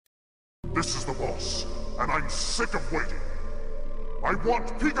This is the boss, and I'm sick of waiting. I want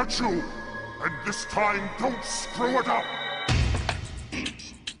Pikachu, and this time don't screw it up!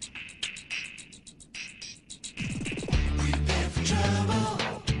 Prepare for trouble,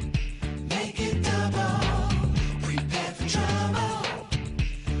 make it double. Prepare for trouble,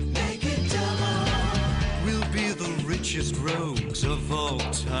 make it double. We'll be the richest rogues of all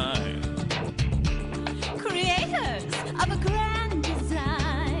time. Creators of a grand design.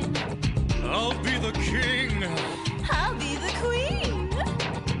 I'll be the king. I'll be the queen.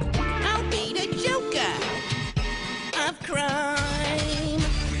 I'll be the Joker of crime.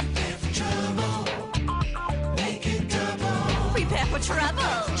 Prepare for trouble, make it double. Prepare for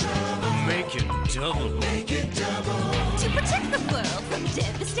trouble. Make it double. Make it double. To protect the world from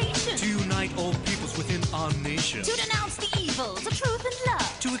devastation. To unite all peoples within our nation. To denounce the evils of truth and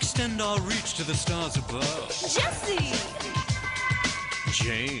love. To extend our reach to the stars above. Jesse.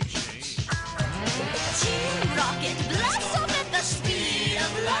 Jane. Team Rocket, blossom at the speed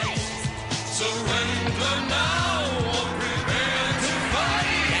of light. Surrender now or prepare to fight.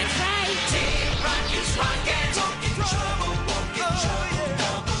 That's right. Team Rocket's rockin'. Talking trouble, walking trouble,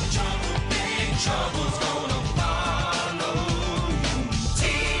 double trouble, big trouble's gonna follow you.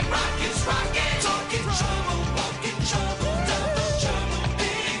 Team Rocket's rockin'. Talking trouble, walking trouble, double trouble,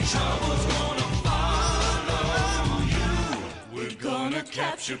 big trouble's gonna follow you. We're gonna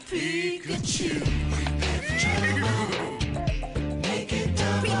capture Pikachu. Prepare for trouble, make it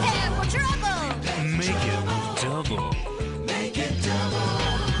double. Prepare for trouble. Make it double. Make it double.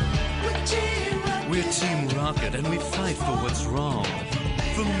 With Team Rocket. We're Team Rocket and we fight for what's wrong.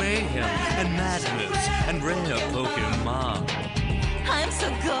 For mayhem and madness and rare Pokemon. I'm so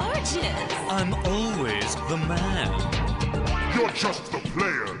gorgeous. I'm always the man. You're just the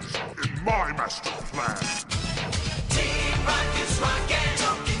players in my master plan. Team Rocket's rockin'.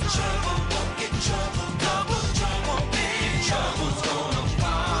 Talking trouble, walking trouble, double trouble, big trouble's gonna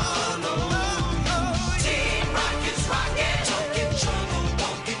follow you. Team Rocket's rockin'. Talking trouble,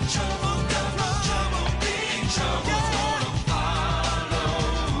 walking trouble, double trouble, big trouble's gonna follow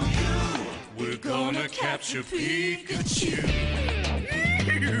you. We're gonna capture Pikachu.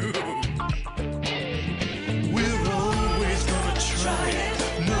 We're always gonna try it.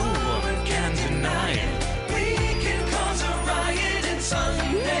 No one can deny it. We can cause a riot in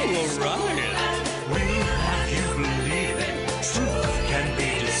Sunday. Ooh, a riot. We'll have you believe it. Truth can be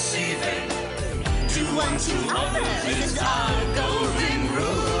deceiving. Do unto others is our golden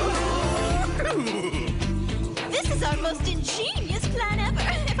rule. This is our most ingenious plan ever,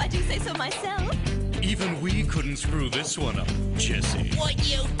 if I do say so myself. Even we couldn't screw this one up, Jesse. Would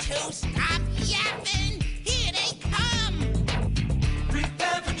you two stop yapping? Here they come.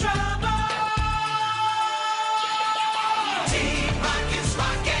 Prepare for trouble. Team Rocket's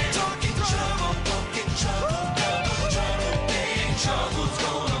rockin'. Talking trouble, walking trouble, double trouble, big trouble's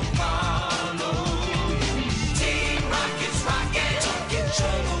gonna follow you. Team Rocket's rockin'. Talking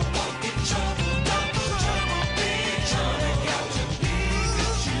trouble, walking trouble, double trouble, big trouble, capture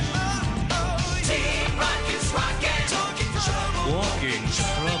Pikachu. Team Rocket's rockin'. Talking trouble, Walking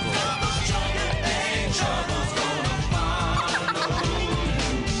trouble. double trouble, big trouble's gonna follow you.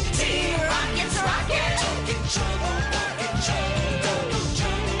 Team Rocket's rockin'. Talking trouble, walking trouble, double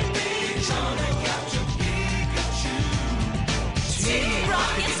trouble, big trouble, capture Pikachu. Team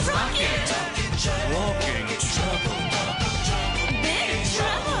Rocket's rockin'. Talking trouble, Walking trouble. double trouble, Big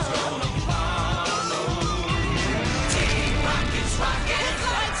trouble. gonna follow you. Team Rocket's rockin'.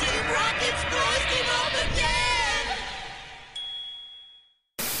 Team Rocket's bursting up again.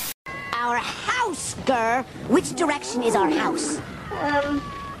 Our house, Gur. Which direction is our house?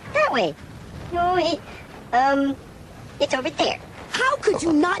 That way. No, it's over there. How could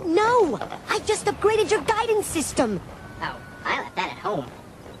you not know? I just upgraded your guidance system. Oh, I left that at home.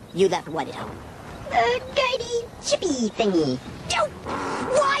 You left what at home? The guidey chippy thingy.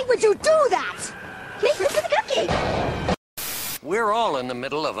 Why would you do that? Make room for the cupcake. We're all in the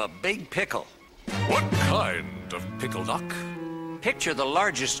middle of a big pickle. What kind of pickle, Doc? Picture the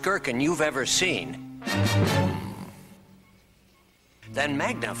largest gherkin you've ever seen. Then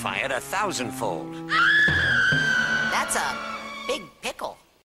magnify it 1,000-fold. That's a big pickle.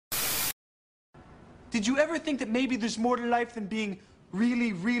 Did you ever think that maybe there's more to life than being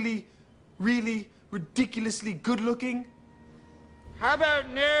really, really, really ridiculously good looking? How about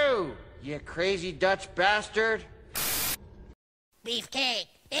no, you crazy Dutch bastard? Beefcake.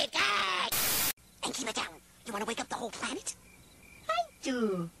 Beefcake. And keep it down. You want to wake up the whole planet? I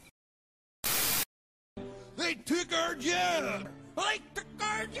do. They took our job! They took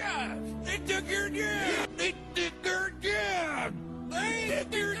our job! They took your job! They took our job! They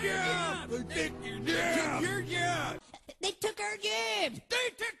took your job! They took your job! Your job! They took our jobs! They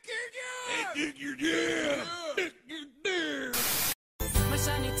took your job! They took your job! Took your job! My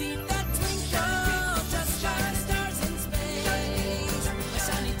shiny teeth that twinkle just like stars in space. My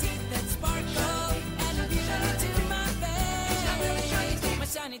shiny teeth that sparkle and beauty to my face. My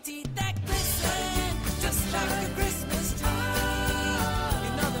shiny teeth that glisten just like a Christmas tree.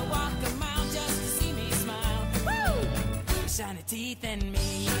 You know they walk around just to see me smile. Woo! My shiny teeth and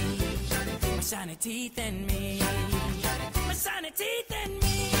me. My shiny teeth and me. My shiny teeth and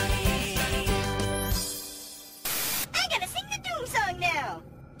me. I gotta sing the Doom song now.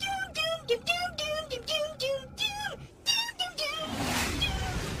 Doom, doom, doom, doom, doom, doom, doom, doom, doom, doom, doom,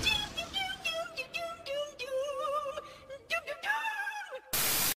 doom, doom, doom, doom, doom, doom.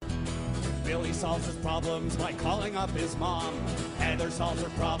 Billy solves his problems by calling up his mom. Heather solves her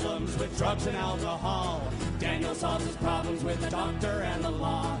problems with drugs and alcohol. Daniel solves his problems with the doctor and the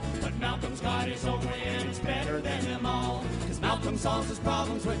law. But Malcolm's got his own way and it's better than them all. Cause Malcolm solves his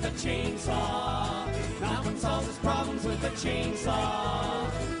problems with a chainsaw. Malcolm solves his problems with a chainsaw.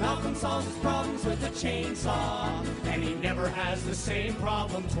 Malcolm solves his problems with a chainsaw. And he never has the same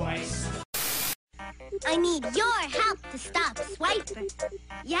problem twice. I need your help to stop Swiper.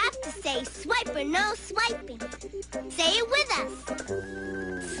 You have to say, Swiper, no swiping. Say it with us.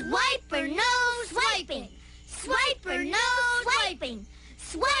 Swiper, no swiping. Swiper, no swiping.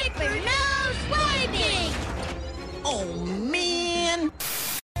 Swiper, no swiping. Oh, man!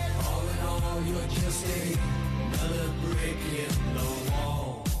 All in all, you're just another brick in the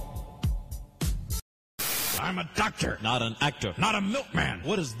wall. I'm a doctor. Not an actor. Not a milkman.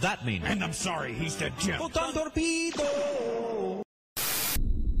 What does that mean? And I'm sorry, he said Jim. Botón torpedo.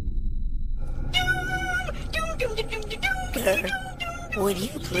 Would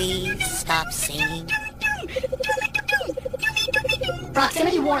you please stop singing?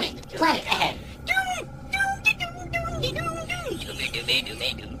 Proximity warning. Planet ahead.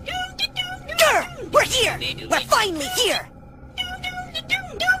 Grr! We're here! We're finally here!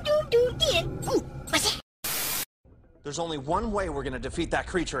 Ooh, what's that? There's only one way we're gonna defeat that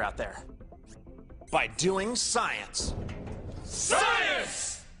creature out there. By doing science.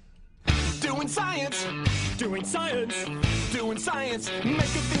 Science! Doing science, doing science, doing science, making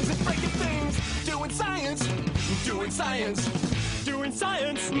things and breaking things. Doing science, doing science, doing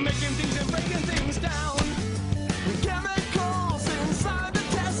science, making things and breaking things down. Chemicals inside the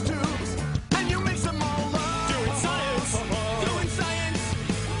test tubes, and you mix them all up. Doing science, doing science,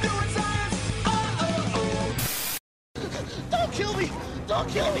 doing science. Don't kill me! Don't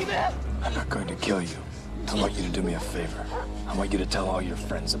kill me, man! I'm not going to kill you. I want you to do me a favor. I want you to tell all your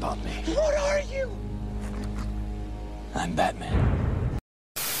friends about me. What are you? I'm Batman.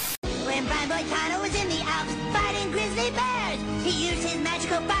 When Prime Boy Tano was in the Alps fighting grizzly bears, he used his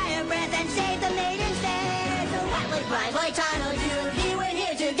magical fire breath and saved the maiden's fair. So what would Prime Boy Tano do if he were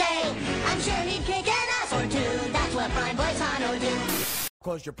here today? I'm sure he'd kick an ass or two. That's what Prime Boy Tano do.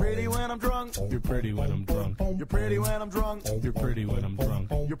 Cause you're pretty when I'm drunk. You're pretty when I'm drunk. You're pretty when I'm drunk. You're pretty when I'm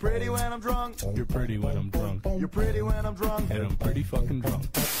drunk. You're pretty when I'm drunk. You're pretty when I'm drunk. You're pretty when I'm drunk. And I'm pretty fucking drunk.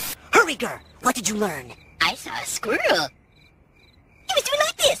 Hurry, Gur! What did you learn? I saw a squirrel. He was doing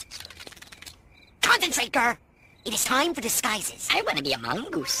like this. Concentrate, Gur! It is time for disguises. I want to be a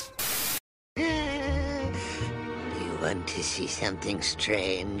mongoose. You want to see something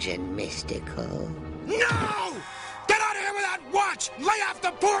strange and mystical? No! Get out of here with that watch! Lay off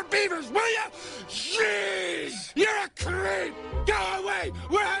the poor beavers, will you? Jeez! You're a creep! Go away!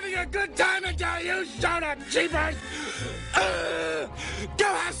 We're having a good time until you showed up, jeepers! Go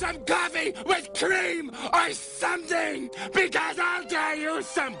have some coffee with cream or something! Because I'll tell you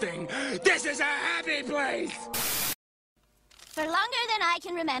something! This is a happy place! For longer than I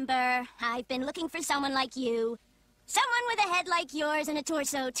can remember, I've been looking for someone like you. Someone with a head like yours and a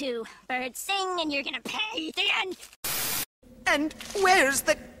torso, too. Birds sing and you're gonna pay the end. And where's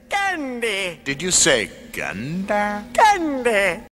the candy? Did you say Gunda? Candy!